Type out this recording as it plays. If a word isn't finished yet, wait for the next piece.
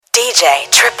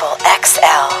DJ Triple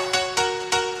XL.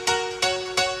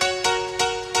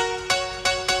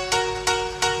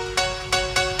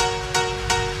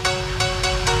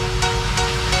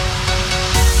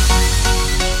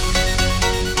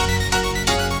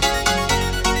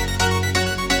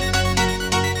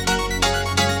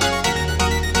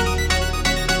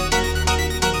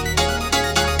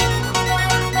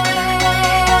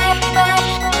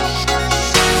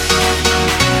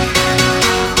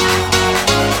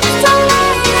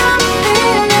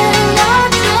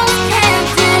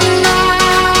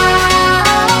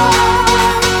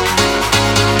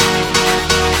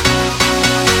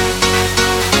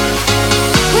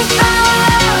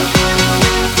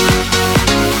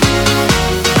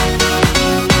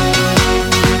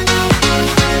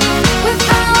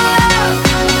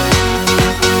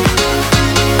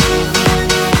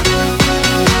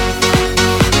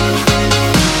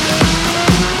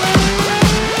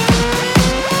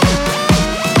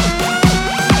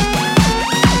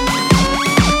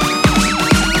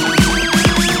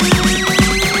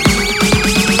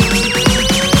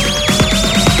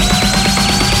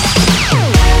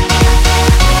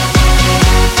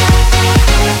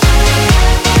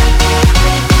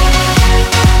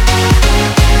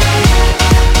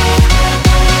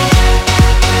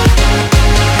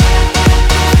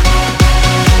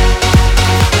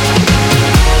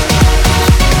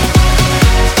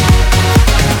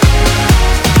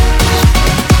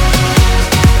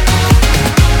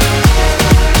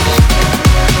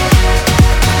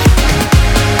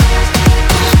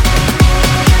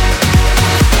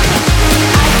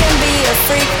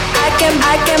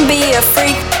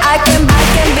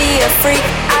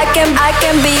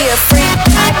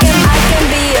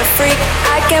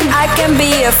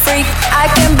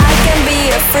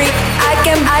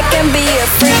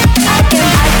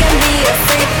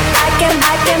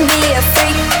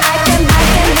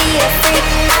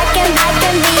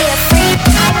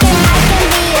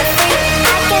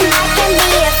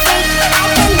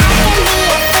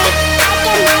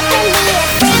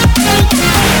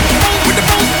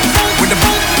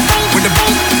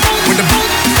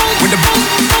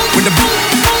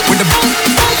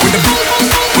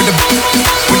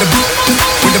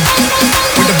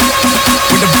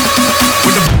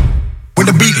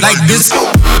 Like this.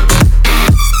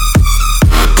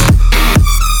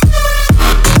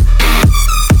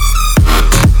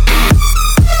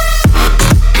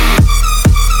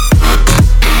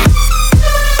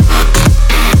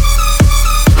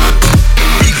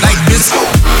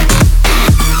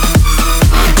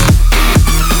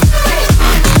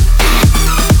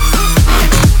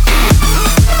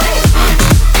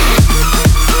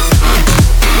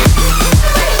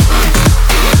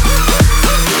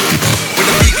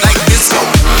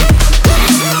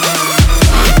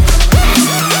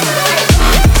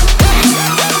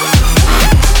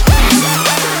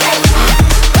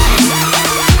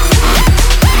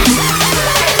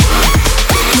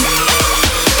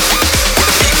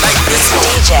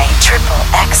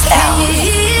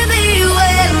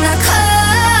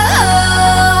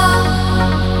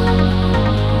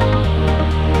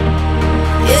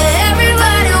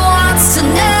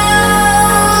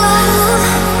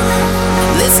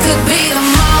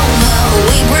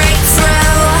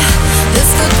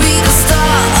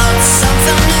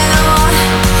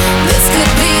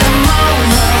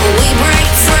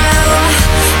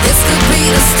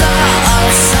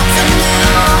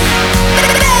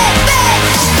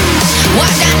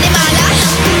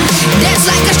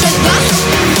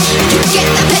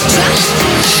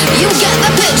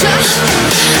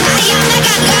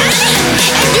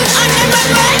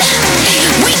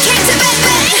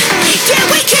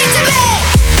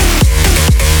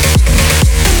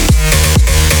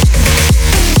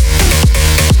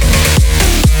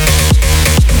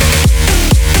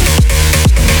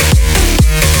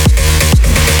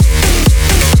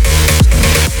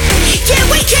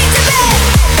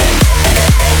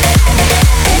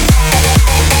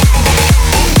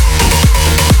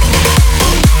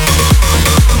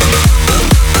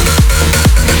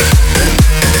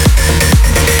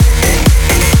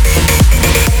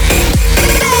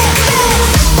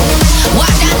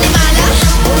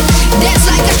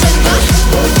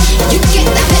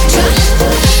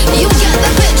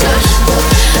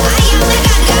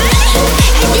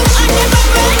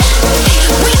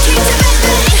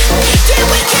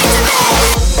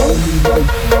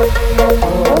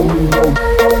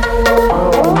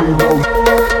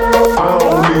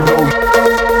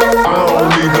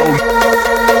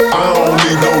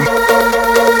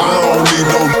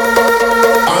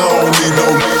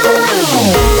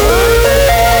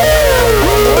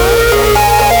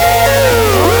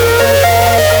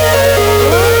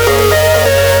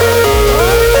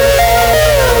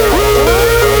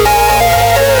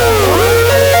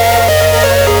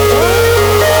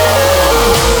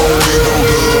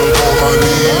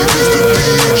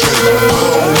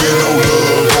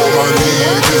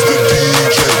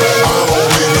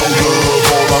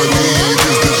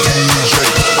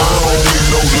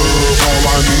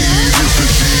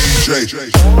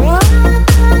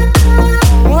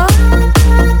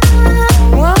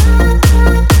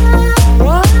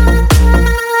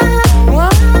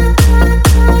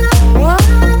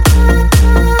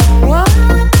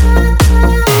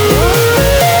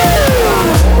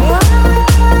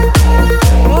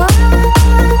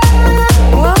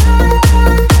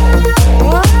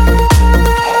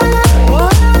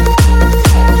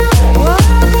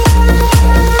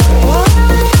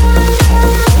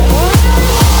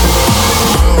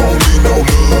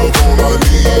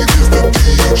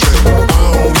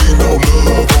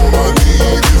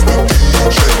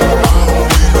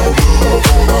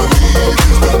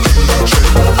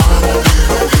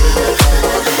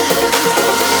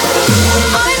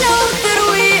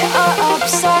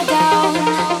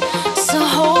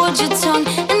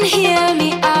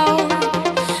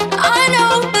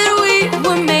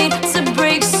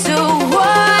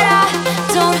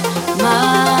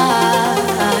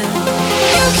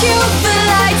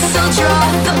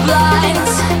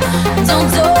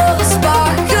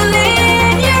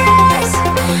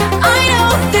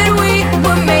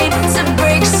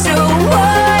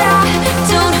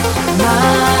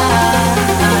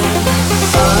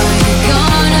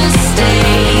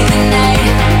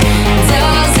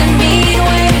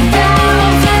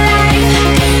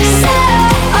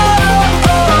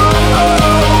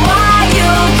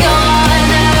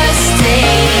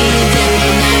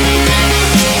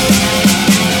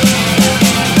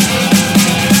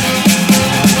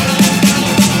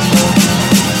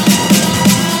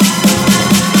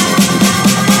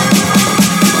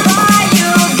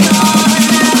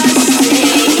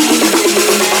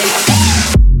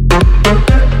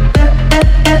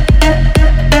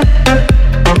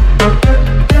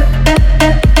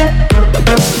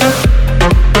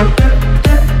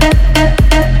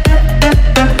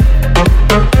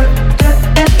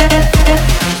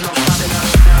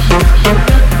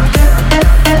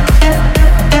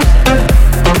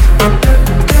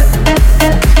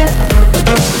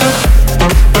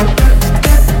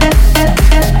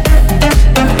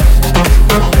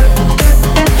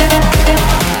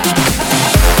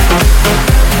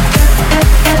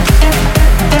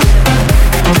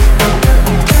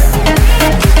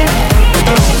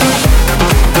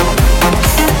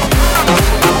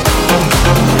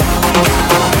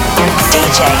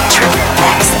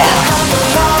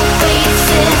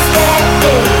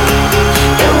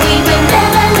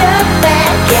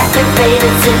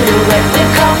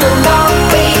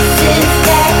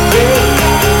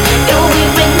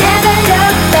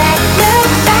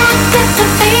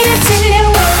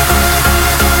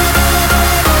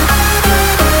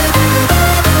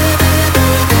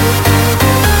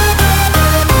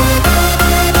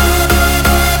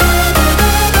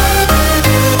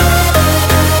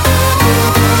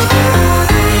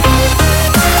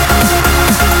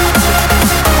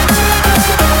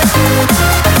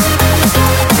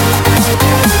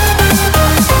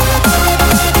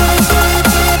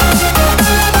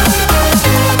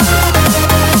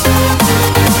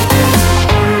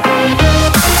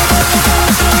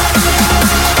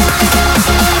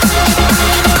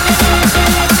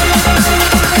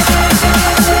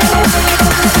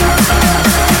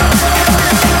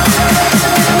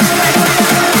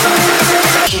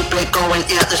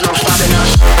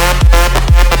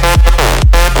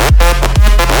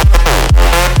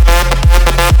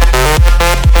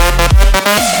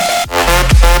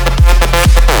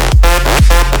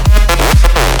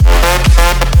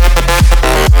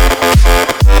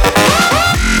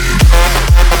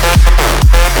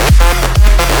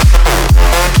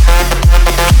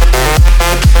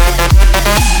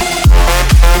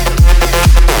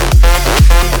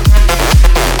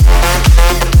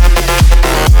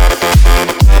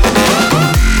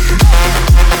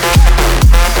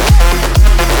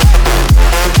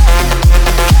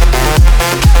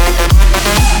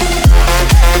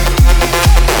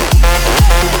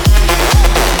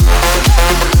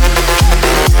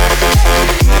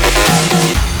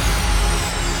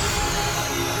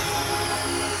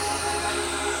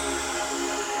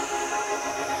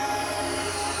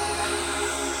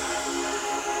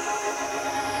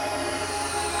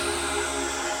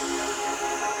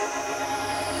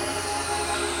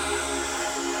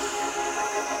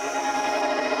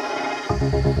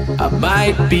 I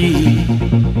might be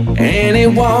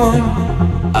anyone,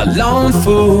 a lone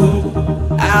fool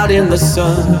out in the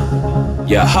sun.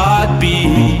 Your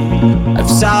heartbeat of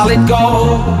solid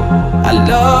gold. I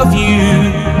love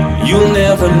you, you'll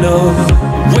never know.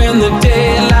 When the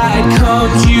daylight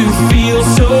comes, you feel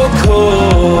so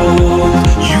cold.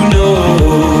 You know,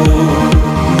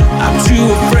 I'm too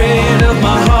afraid of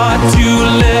my heart to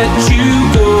let you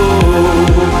go.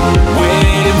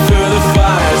 Waiting for the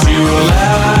fire to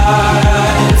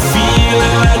light,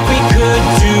 feeling like we could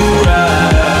do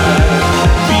right.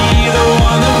 Be the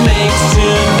one that makes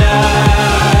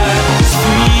tonight. 'Cause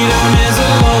freedom is a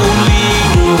lonely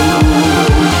road.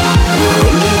 We're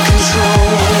under control.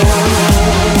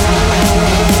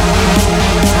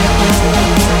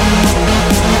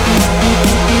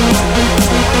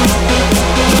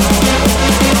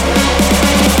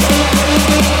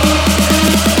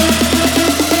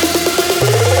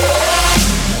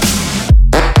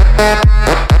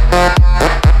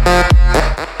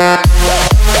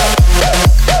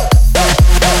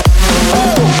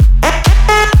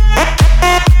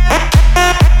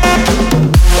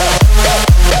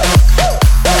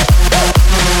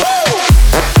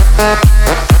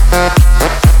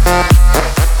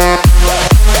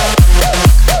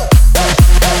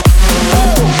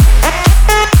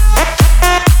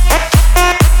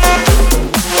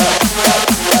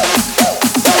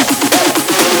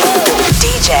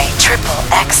 Triple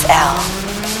XL.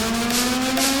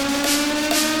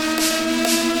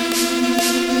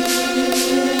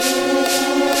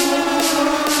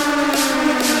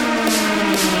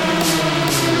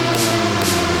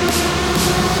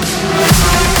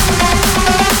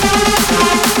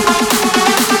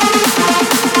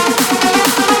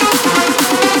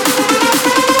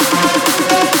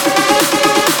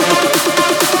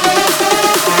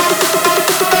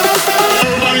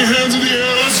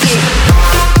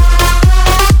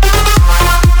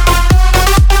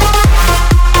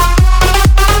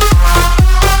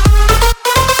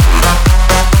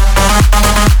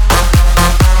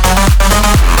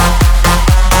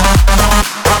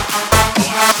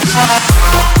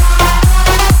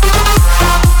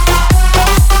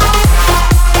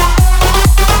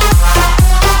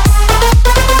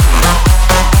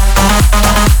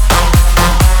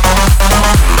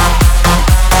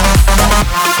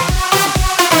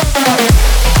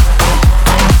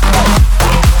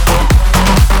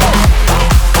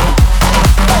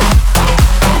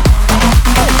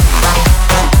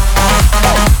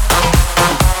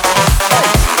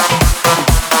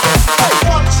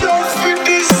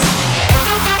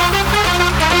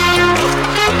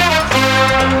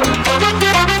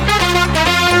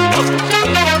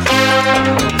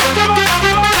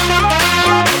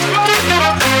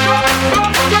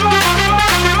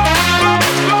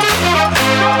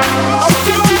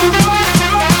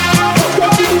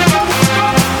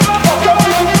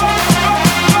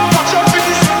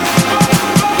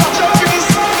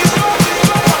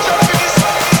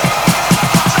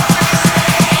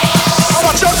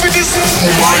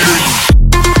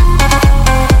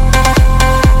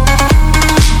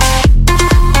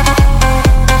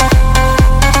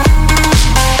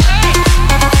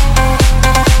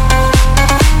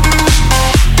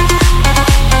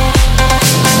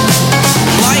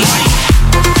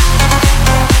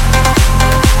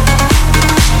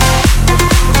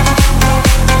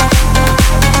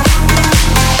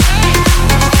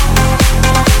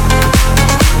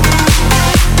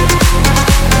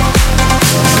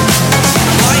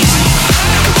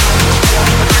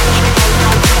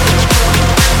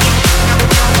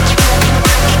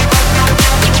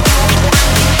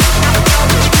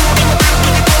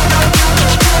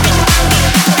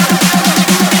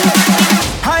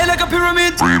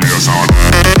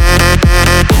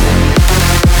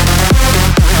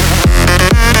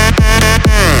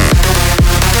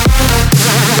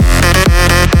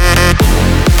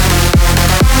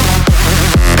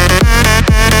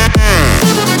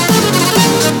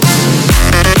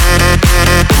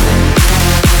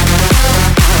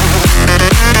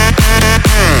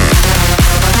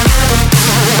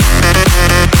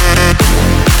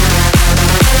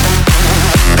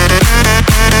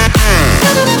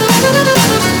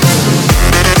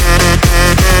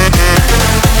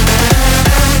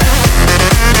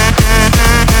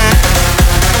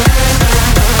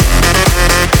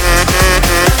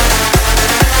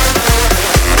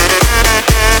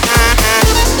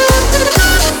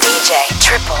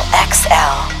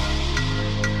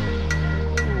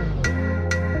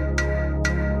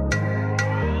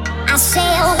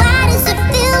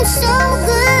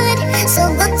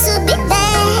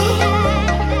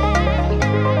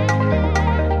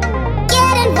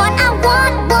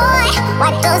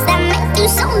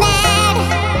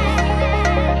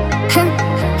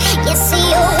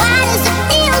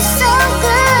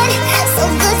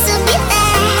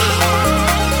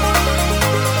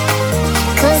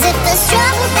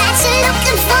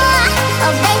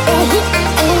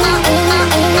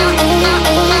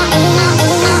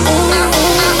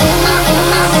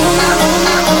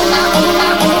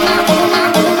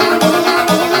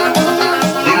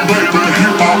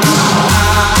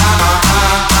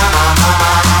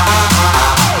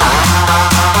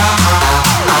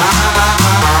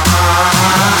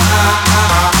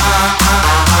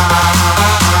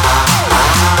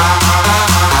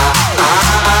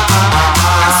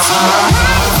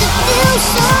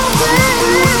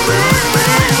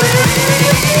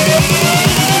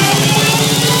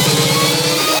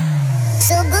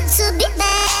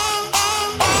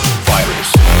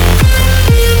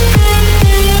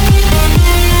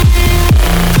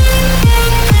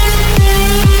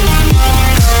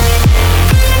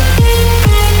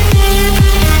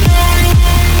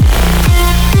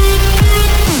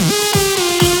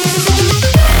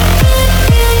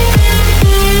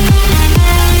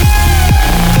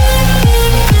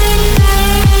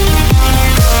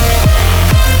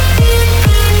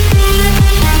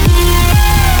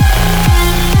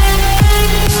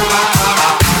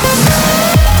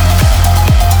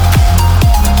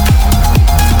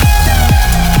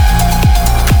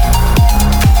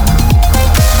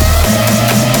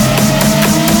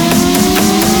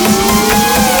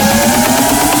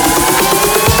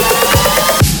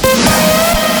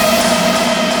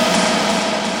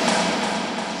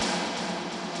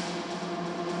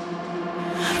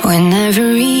 When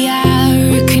every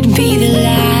hour could be the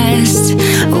last,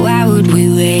 why would we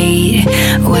wait?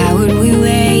 Why would we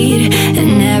wait?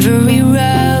 And every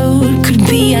road could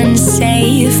be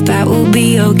unsafe, but we'll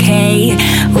be okay.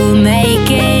 We'll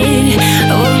make it.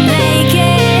 We'll make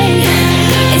it.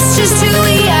 It's just who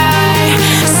we are.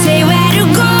 Say where to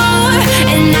go,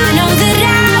 and I know that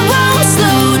I won't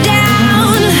slow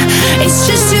down. It's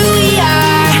just who we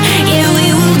are. Yeah, we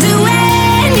will do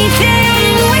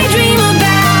anything we dream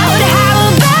about. How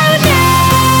about now?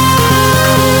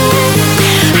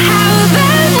 How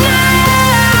about now?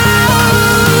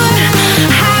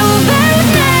 How about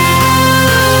now?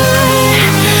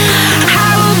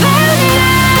 How about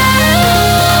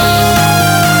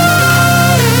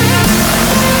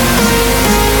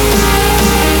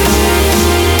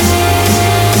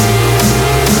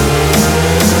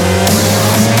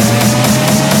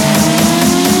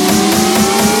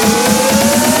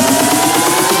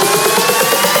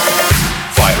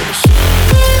Fighters.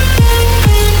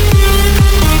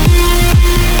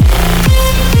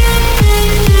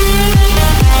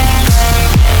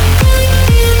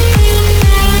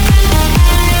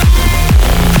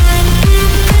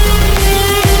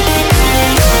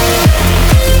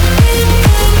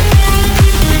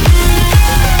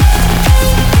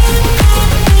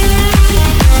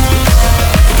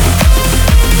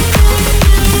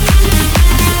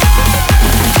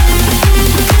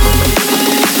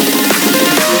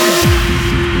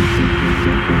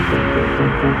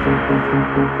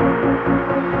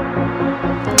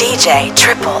 DJ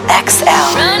Triple XL.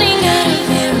 running out of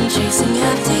air and chasing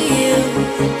after you,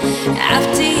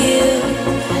 after you.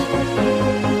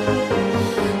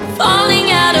 Falling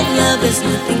out of love, there's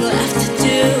nothing left to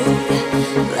do,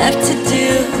 left to do.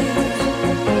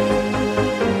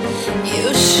 You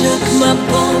shook my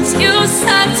bones, you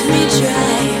sucked me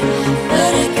dry,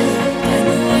 but I couldn't find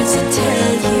the words to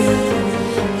tell you.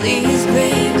 Please,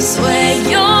 babe, swear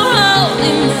you're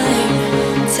only mine,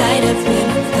 tied up in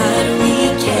a knot we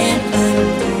can't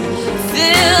undo.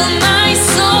 Fill my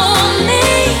soul,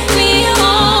 make me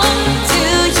whole. Do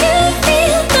you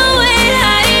feel the way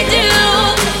I do?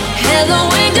 Hello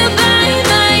and goodbye,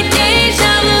 my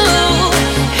deja vu.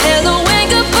 Hello and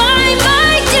goodbye,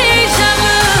 my deja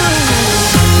vu.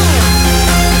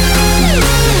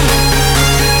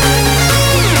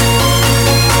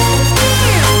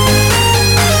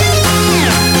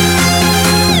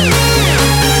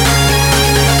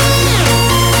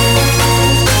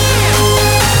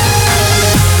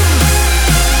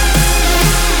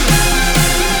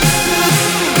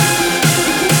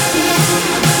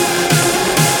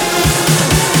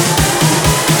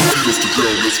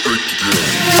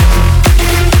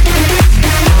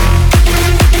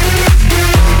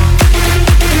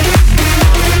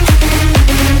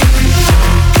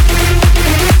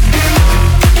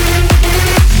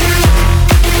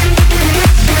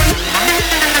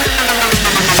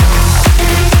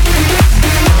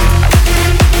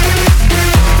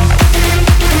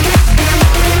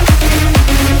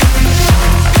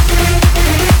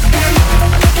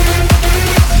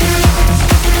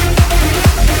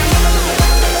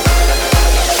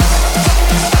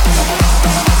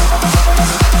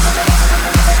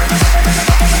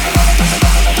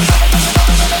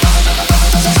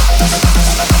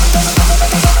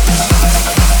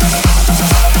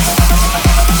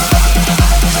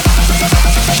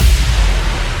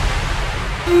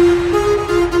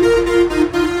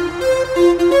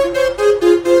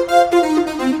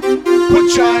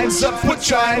 Put your hands up, put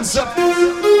your hands up.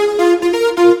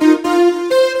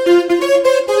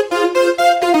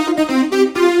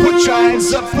 Put your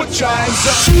hands up, put your hands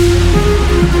up.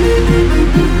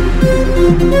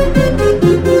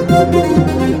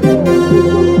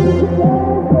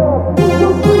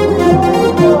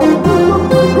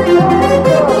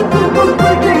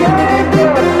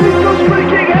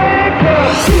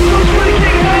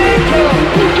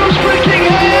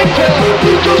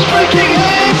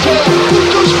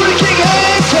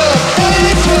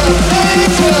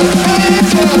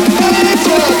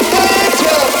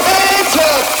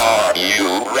 Are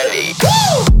you ready?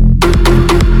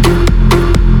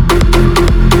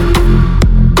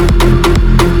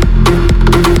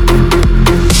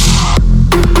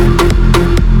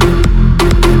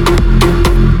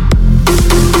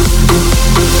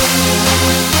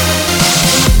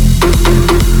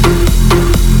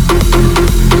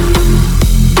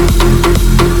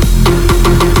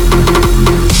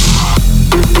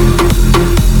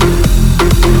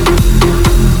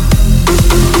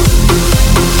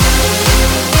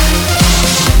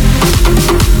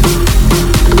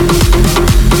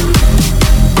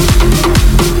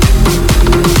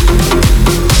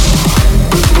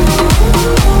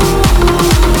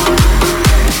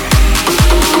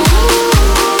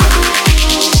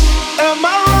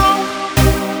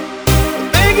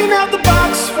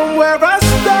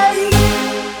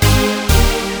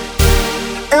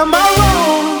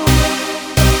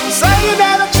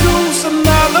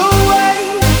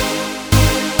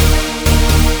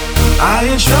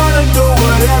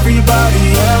 what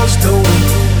everybody else doing.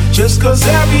 Just 'cause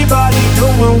everybody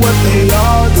doing what they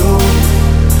all do.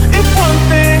 If one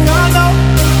thing I know,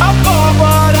 I fall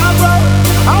what I wrote.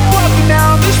 I'm walking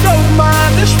down this road,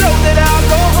 mine, this road that I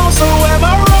go home. So am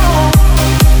I wrong?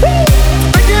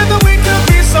 Thinking that we could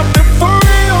be something for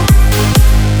real.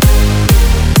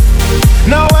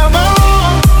 Now am I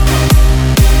wrong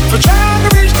for trying to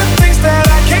reach the things that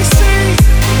I can't see?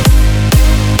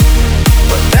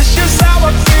 But that's just how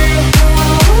I feel.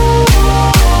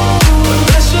 But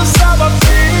that's just how I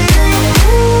feel.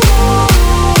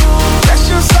 That's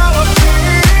just how I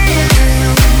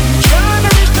feel. Trying to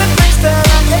reach the things that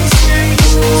I can't see.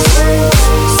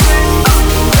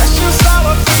 That's just how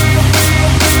I feel.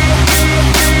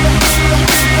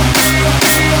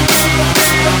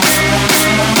 That's just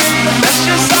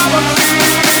how I feel.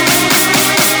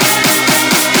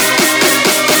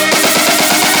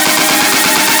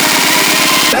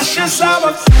 That's just how I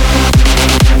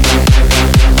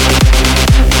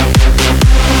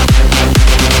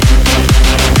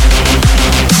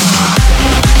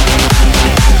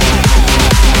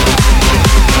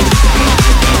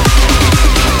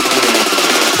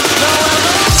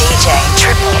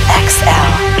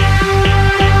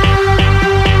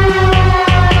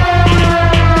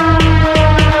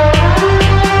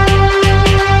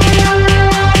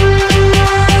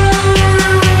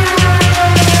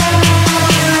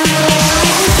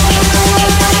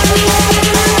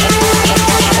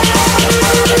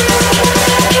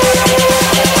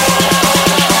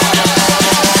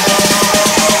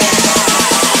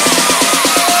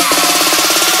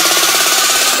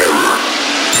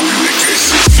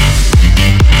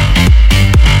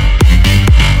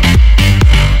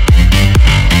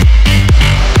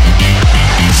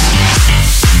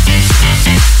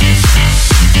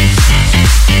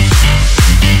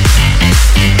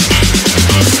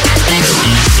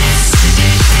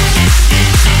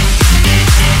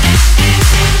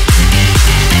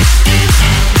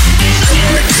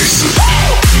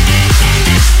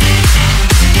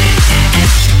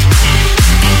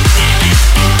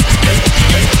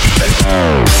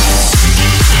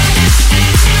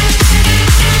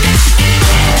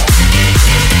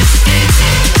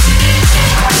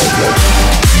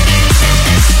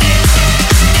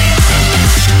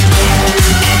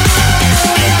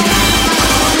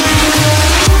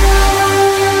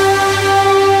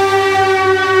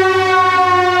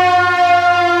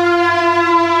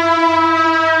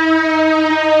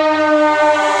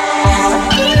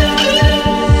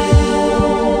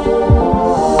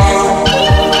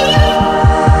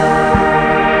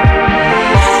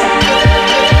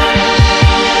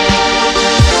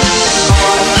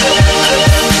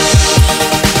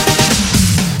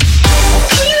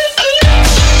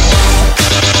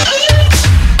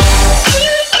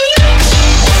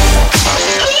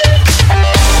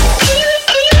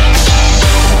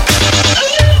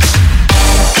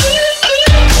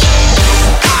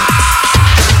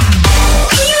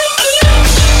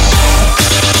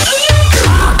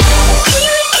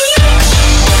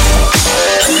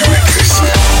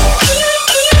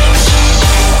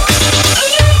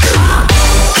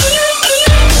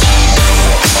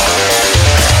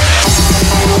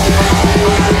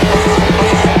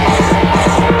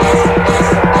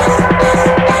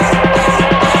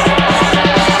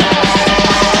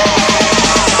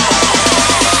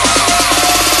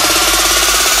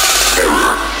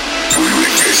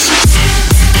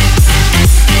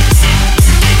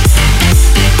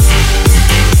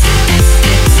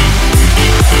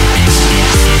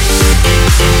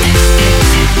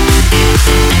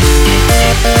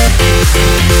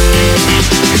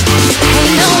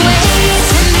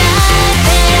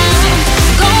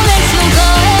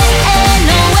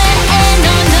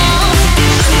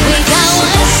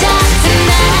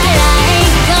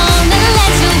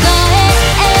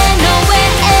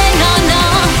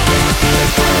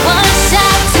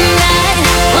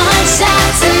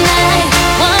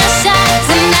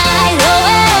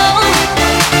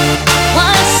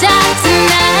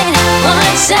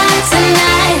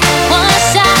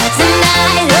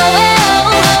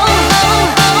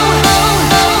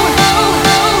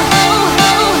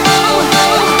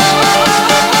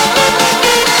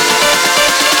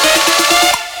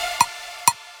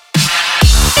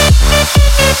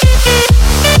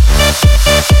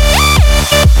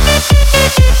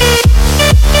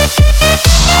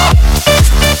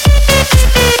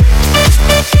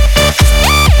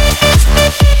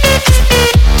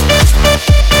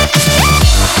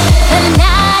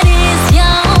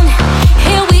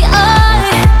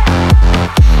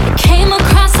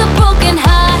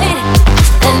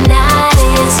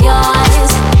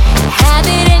Have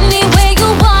it any way you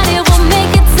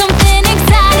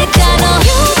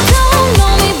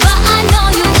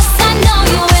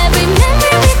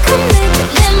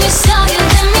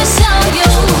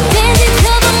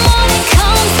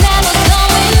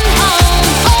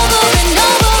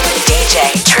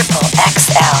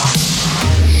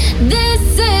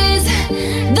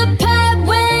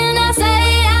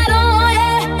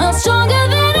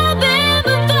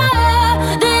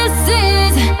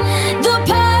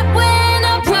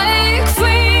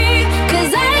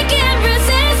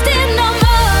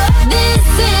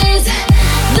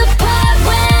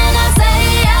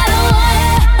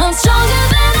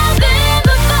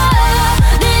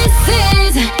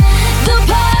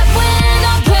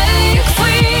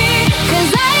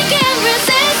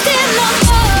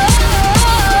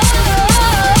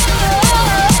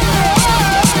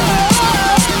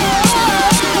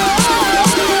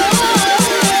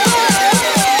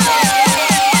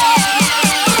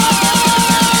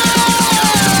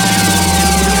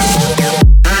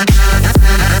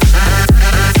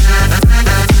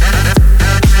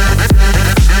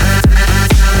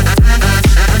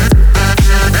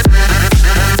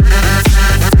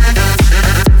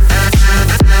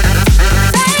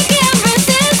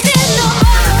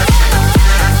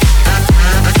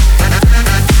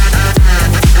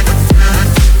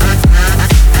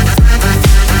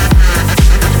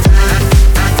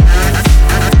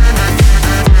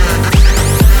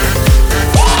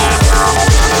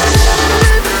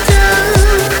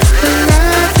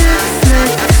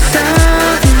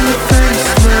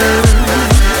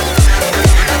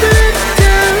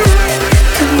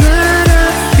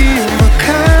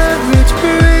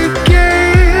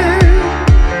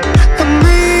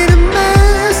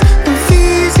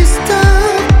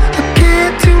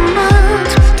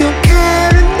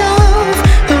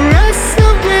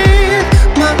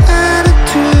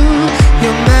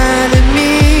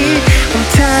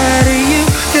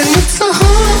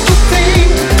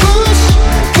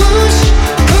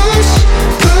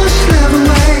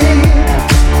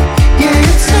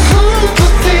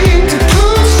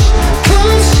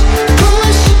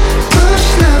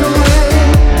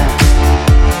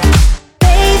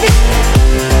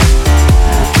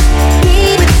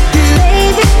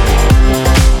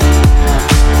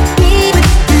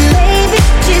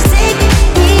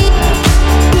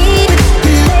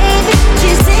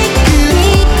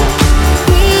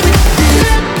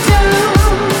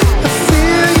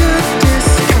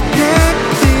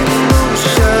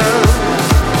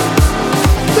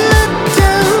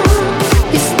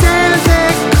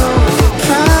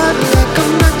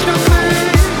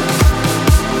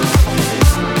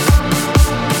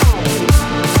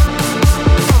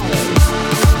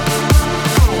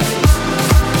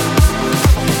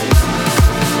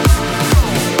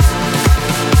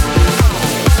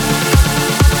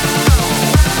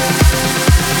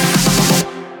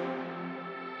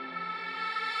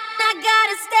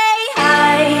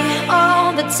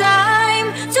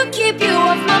keep you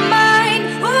off my mind.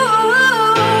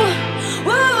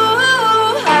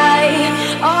 I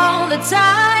all the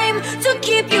time to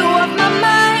keep you off my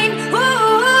mind.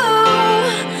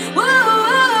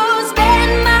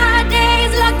 Spend my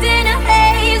days locked in a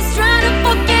haze, trying to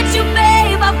forget you,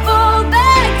 babe. I fall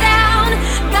back down,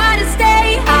 gotta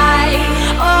stay high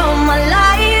all my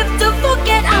life to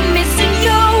forget I'm missing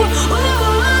you.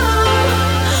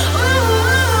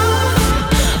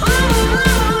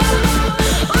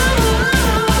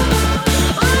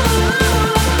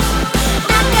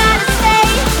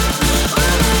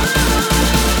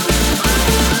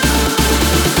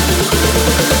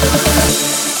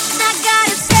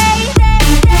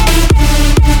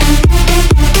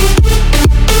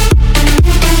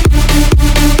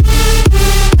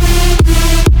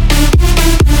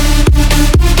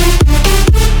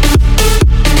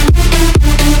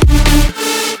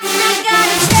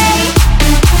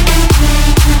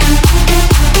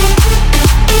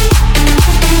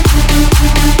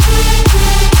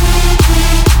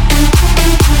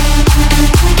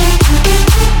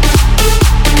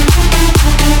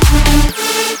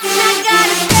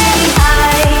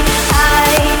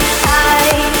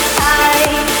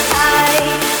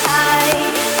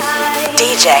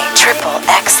 DJ Triple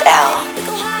XL. We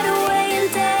go hide away in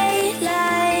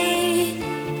daylight.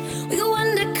 We go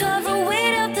undercover,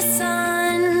 wait up the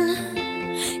sun.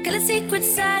 Got a secret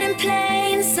side in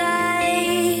plain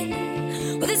sight.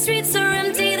 Where the streets are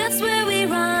empty, that's where we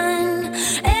run.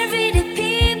 Everyday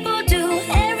people do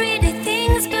everyday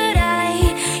things, but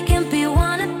I can't be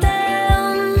one of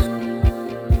them.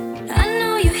 I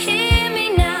know you hear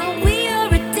me now. We are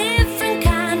a different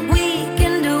kind. We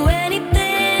can do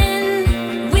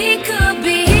anything. We could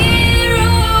be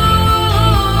heroes.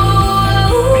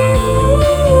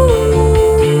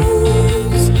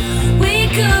 We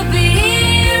could be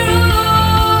heroes.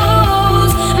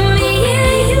 Me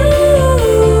and you.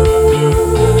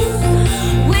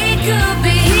 We could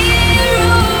be heroes.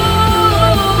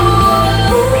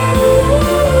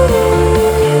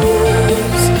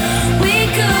 We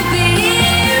could be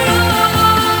heroes.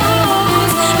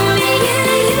 Me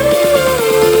and you.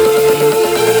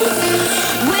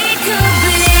 We could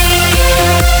be.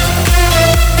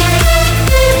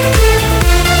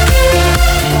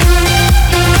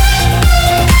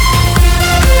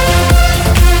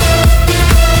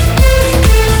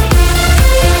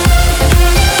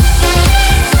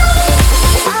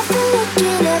 I've been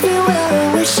looking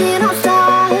everywhere, wishing on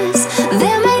stars.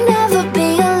 There may never be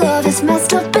a love as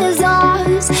messed up as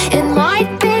ours. It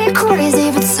might be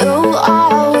crazy, but so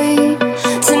are we.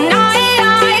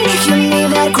 Tonight, give me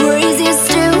that crazy,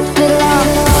 stupid love.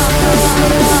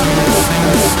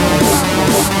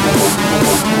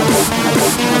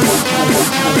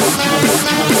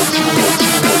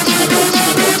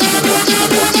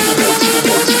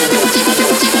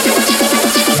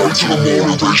 Right to the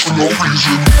morning, race for no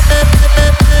reason.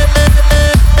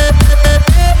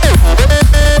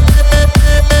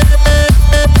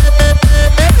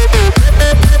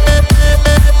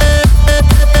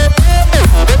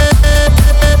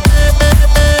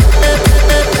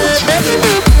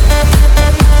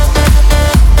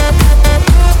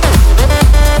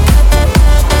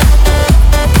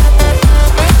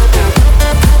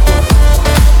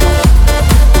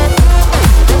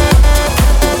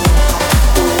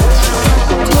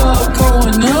 Club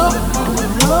going up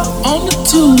on the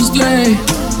Tuesday.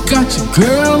 Got your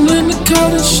girl in the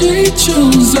cut and she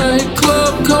Tuesday.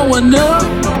 Club going up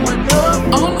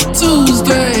on the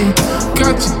Tuesday.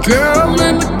 Got your girl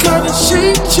in the cut and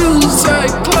she Tuesday.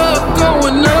 Club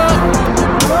going up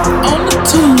on the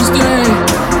Tuesday.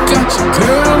 Got your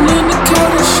girl in the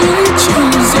cut and she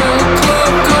Tuesday.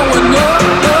 Club going up.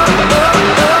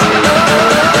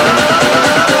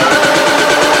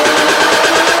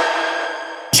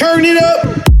 Turn it up.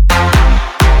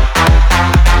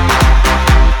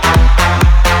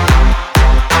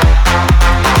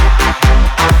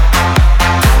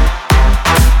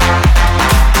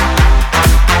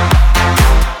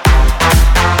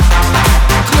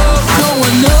 Club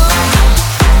going up.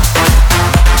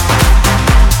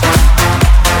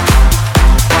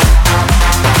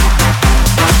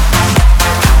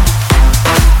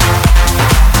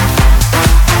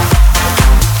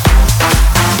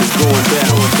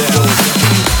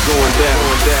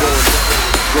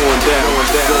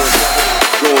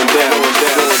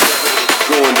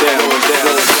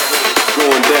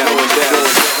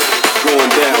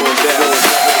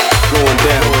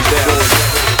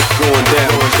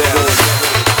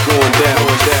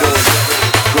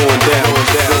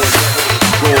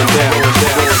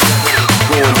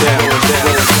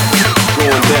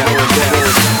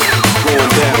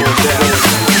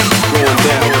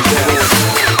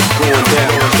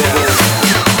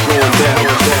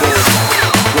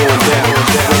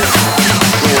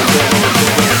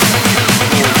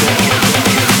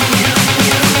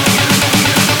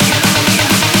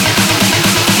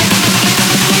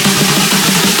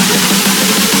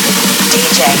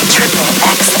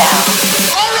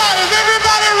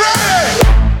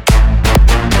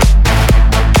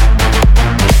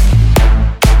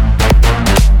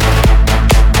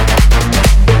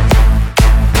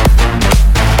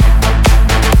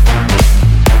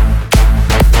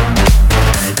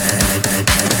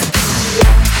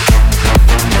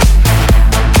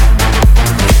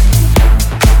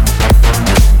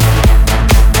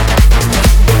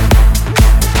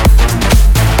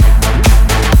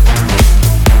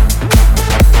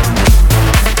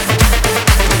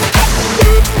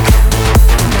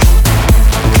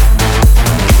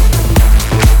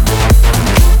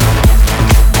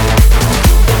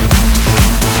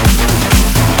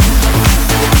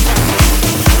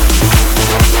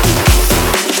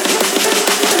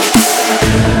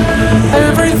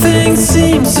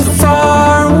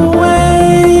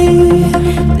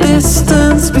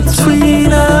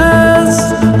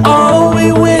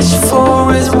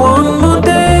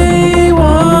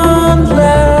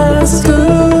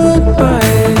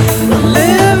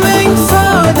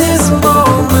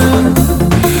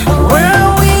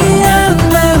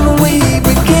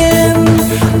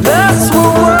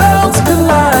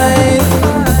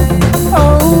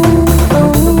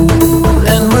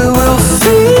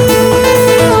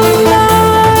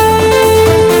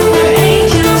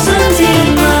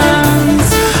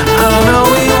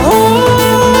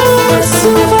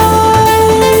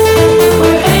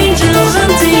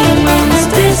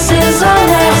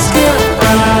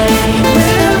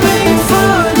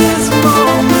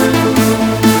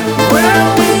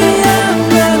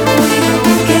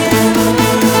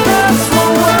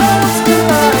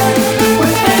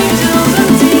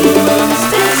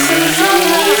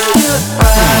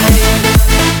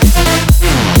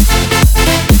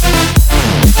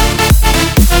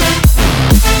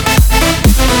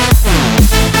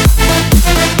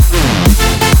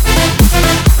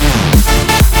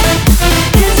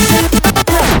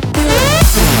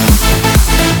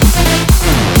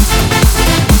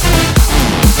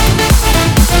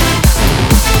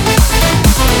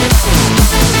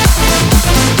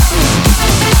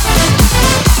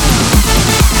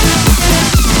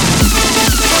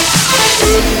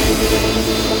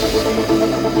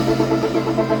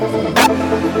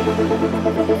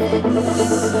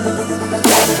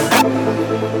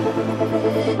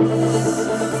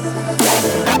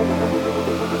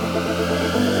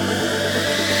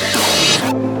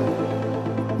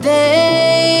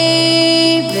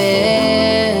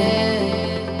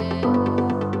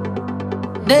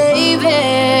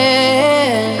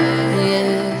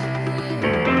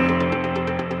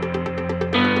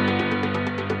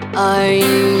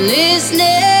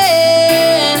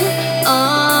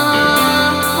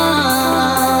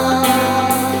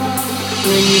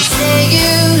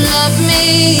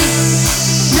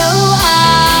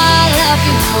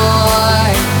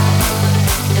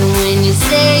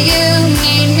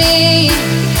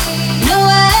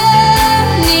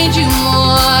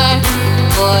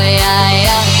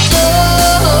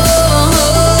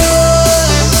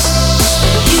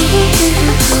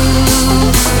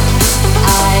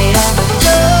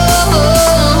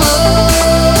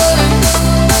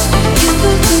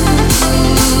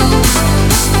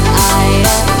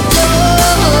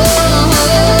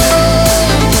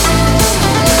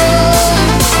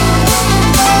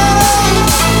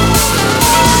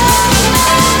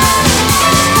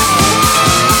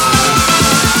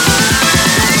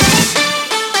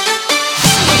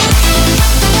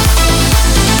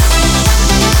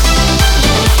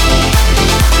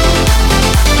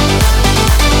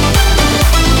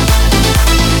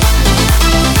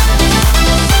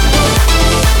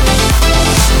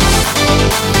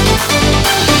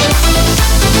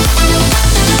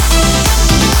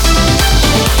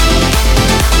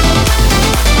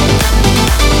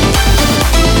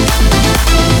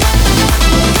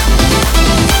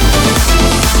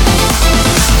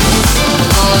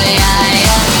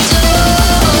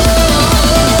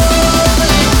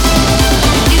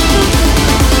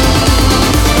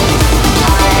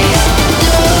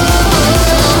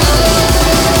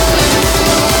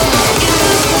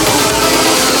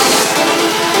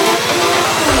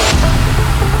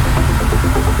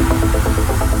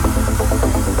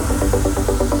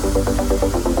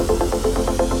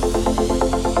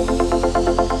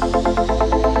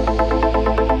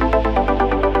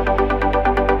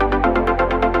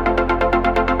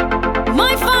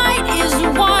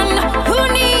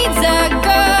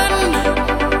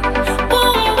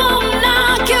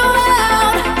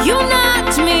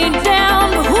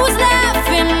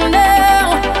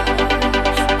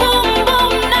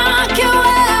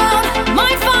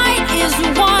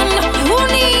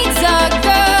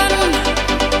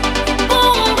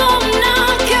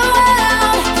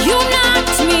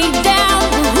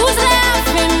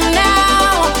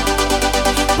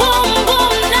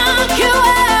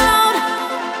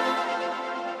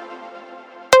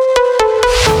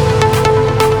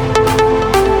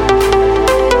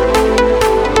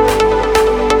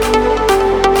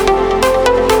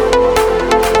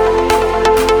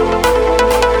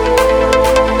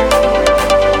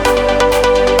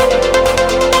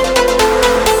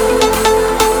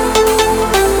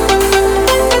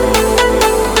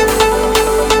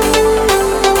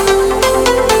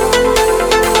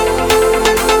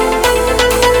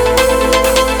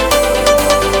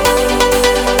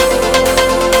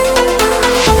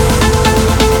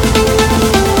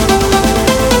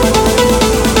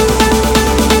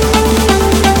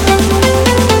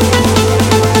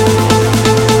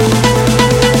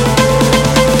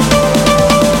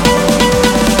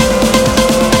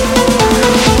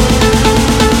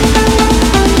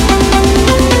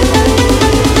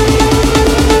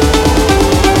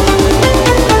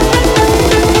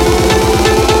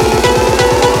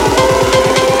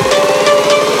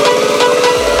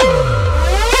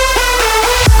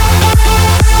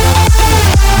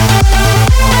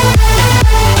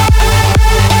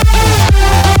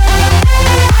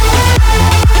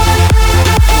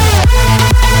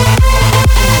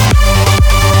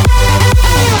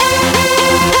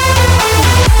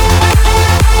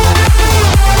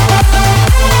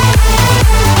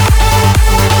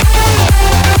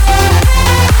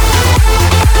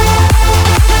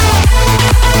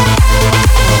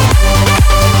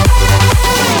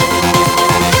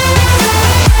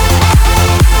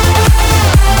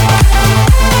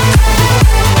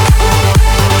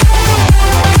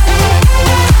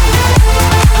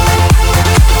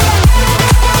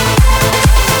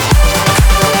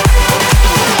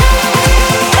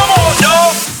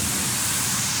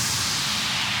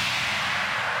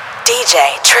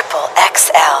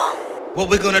 What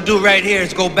we're gonna do right here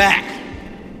is go back,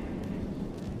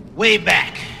 way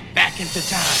back into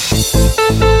time.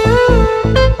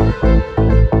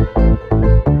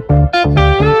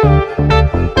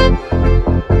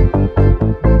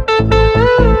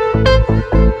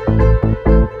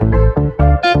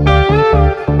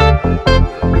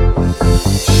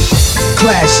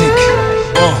 Classic.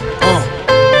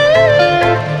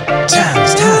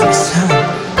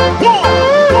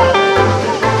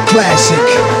 Classic.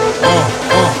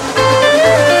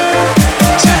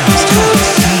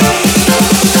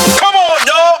 Come on,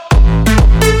 y'all.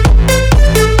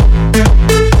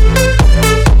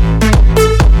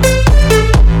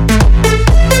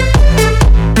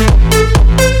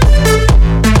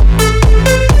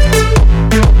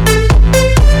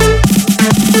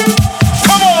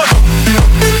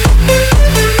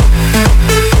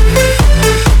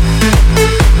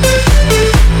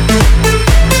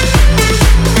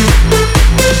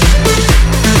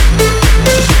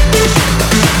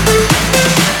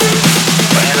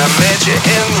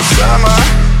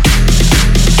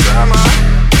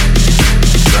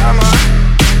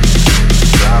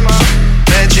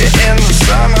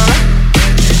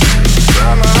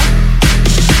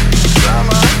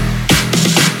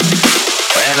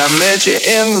 met you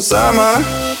in the summer,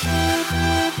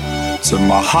 to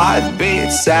my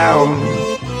heartbeat sound,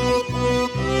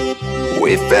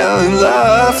 we fell in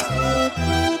love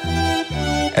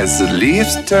as the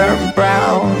leaves turn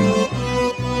brown.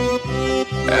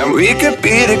 And we could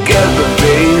be together,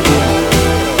 baby,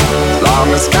 long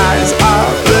as skies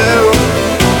are blue.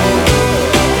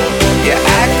 You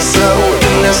act so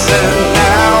innocent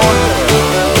now,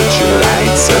 but you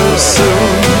lied so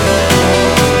soon.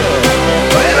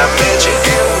 When I met you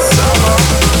in the summer,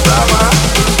 summer,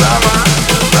 summer,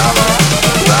 summer,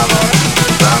 summer,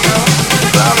 summer,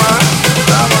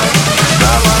 summer,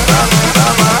 summer,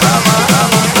 summer,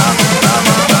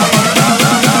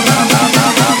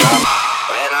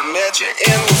 when I met you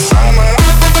in the summer.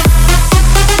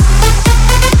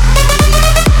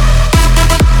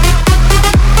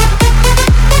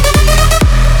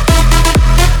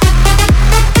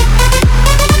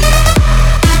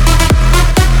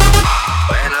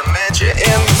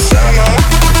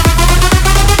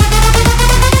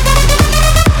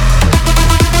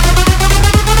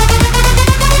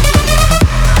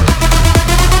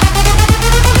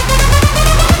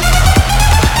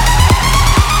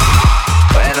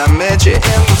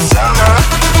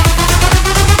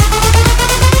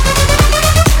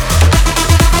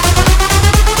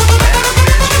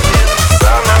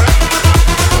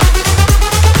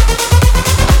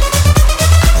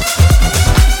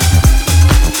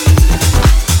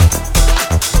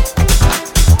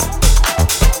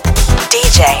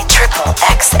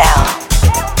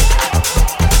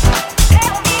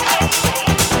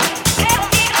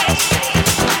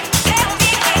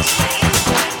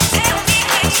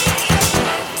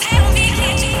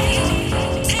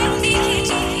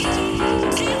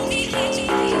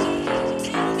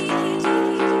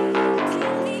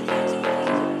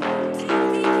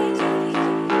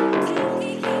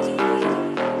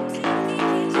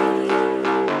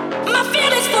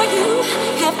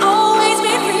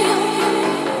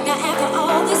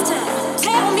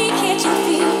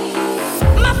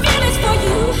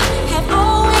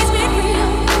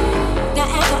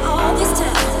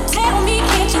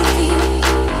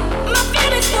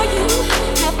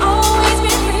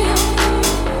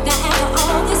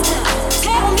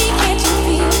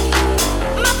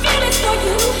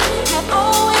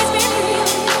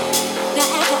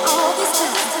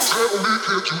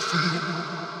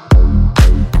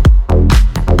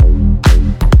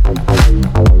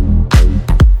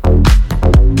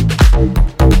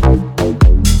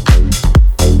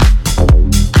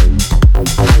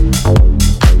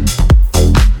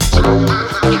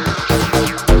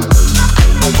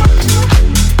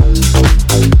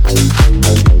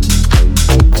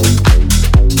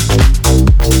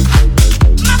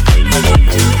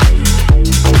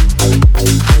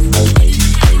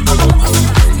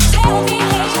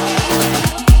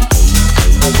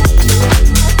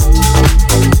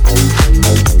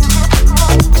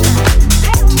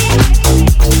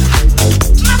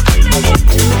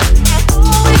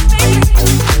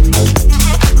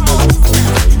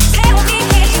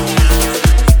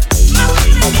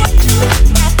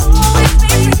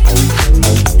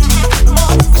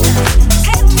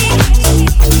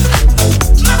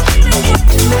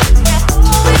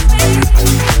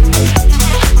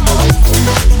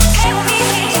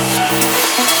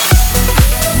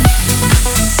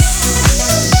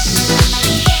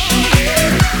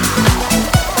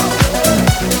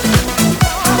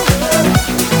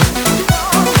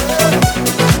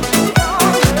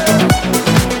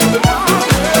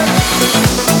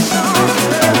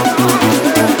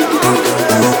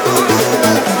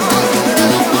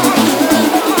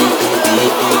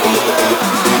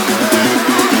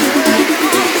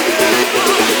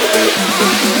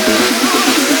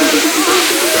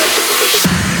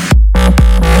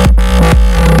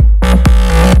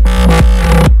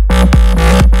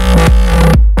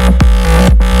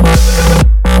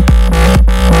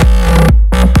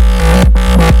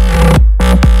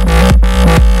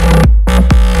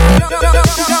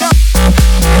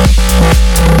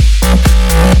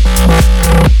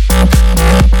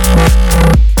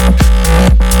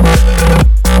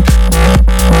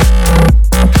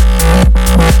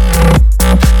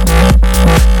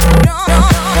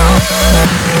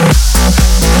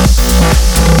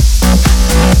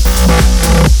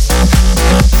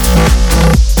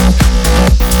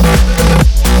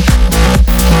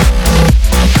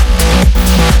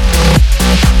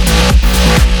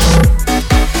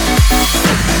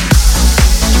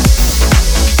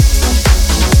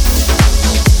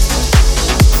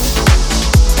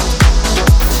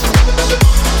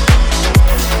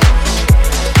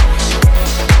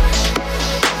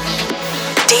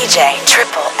 DJ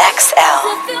Triple XL.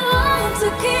 If you want to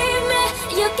keep me,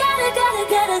 you got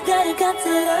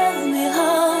to love me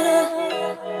harder.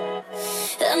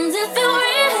 And if you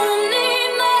really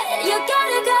need me, you got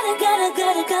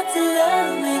to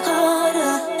love me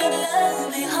harder.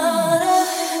 Love me harder.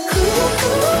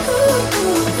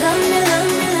 Love me,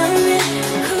 love me, love me.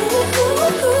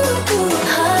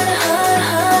 Harder, harder,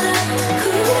 harder.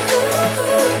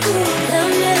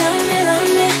 Love me, love me,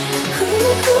 love me.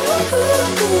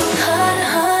 Harder,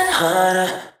 harder, harder.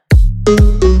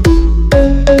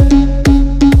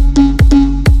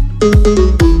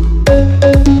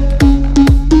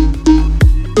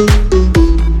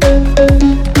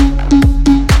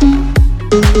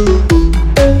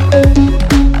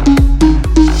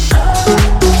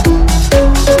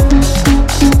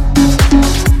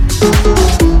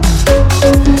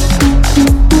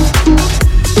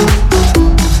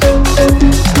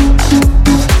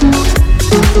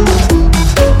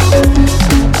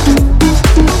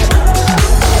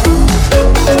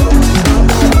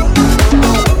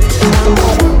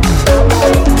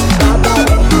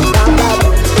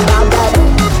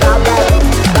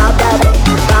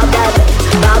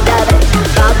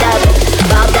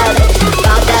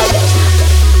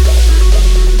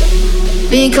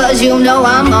 Because you know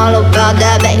I'm all about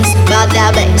that bass,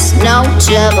 no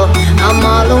trouble. I'm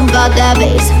all about that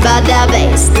bass,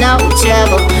 no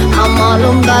trouble. I'm all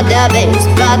about that bass,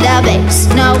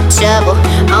 no trouble.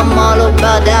 I'm all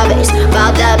about that bass,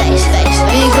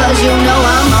 because you know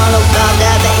I'm all about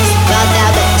that bass,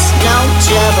 no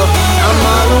trouble. I'm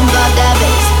all about that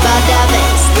bass,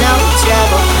 no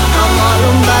trouble. I'm all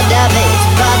about that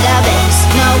bass,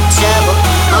 no trouble.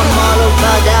 I'm all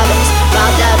about that bass,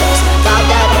 about that bass, about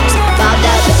that bass,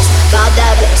 about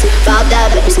that bass, about that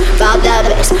bass, about that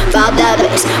bass, about that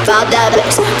bass, about that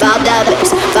bass, about that bass,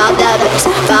 about that bass, about that bass,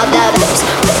 about that bass,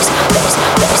 bass, bass,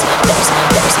 bass, bass,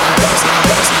 bass, bass,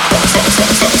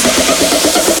 bass.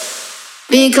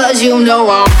 Because you know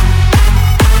I'm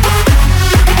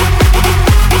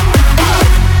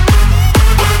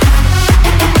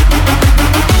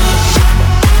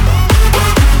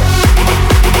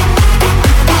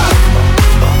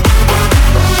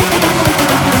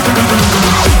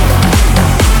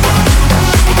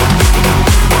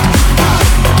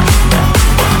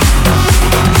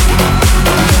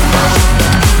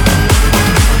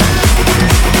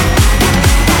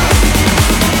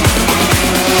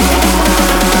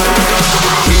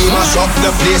up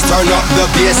the place, turn up the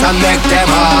bass and make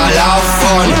them all have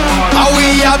fun. How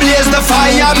we ablaze the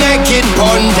fire, make it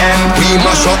burn them. We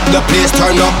mash up the place,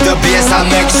 turn up the bass and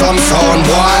make some sound,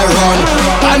 boy run.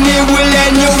 And it will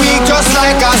end your week just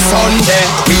like a Sunday.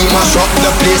 We mash up the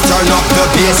place, turn up the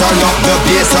bass, turn up the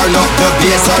bass, turn up the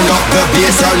bass, turn up the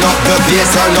bass, turn up the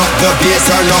bass, turn up the bass,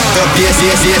 turn up the bass.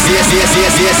 Yes, yes, yes, yes, yes,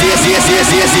 yes, yes, yes, yes,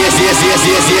 yes, yes, yes,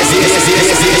 yes, yes,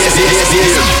 yes, yes, yes, yes,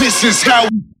 yes. This is how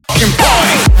we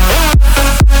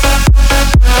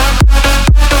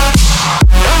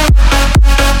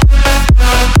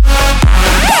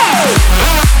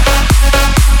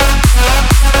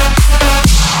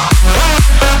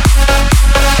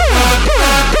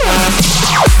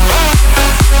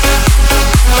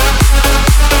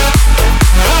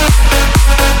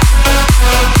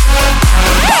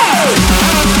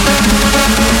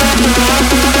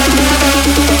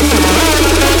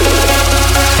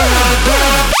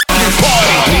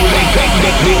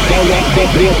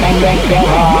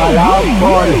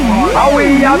party. How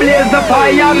we ablaze the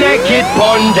fire, make it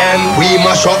burn them. We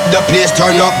mash up the place,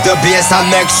 turn up the bass and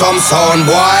make some sound,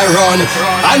 boy run.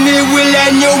 And it will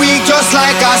end your week just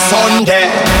like a Sunday.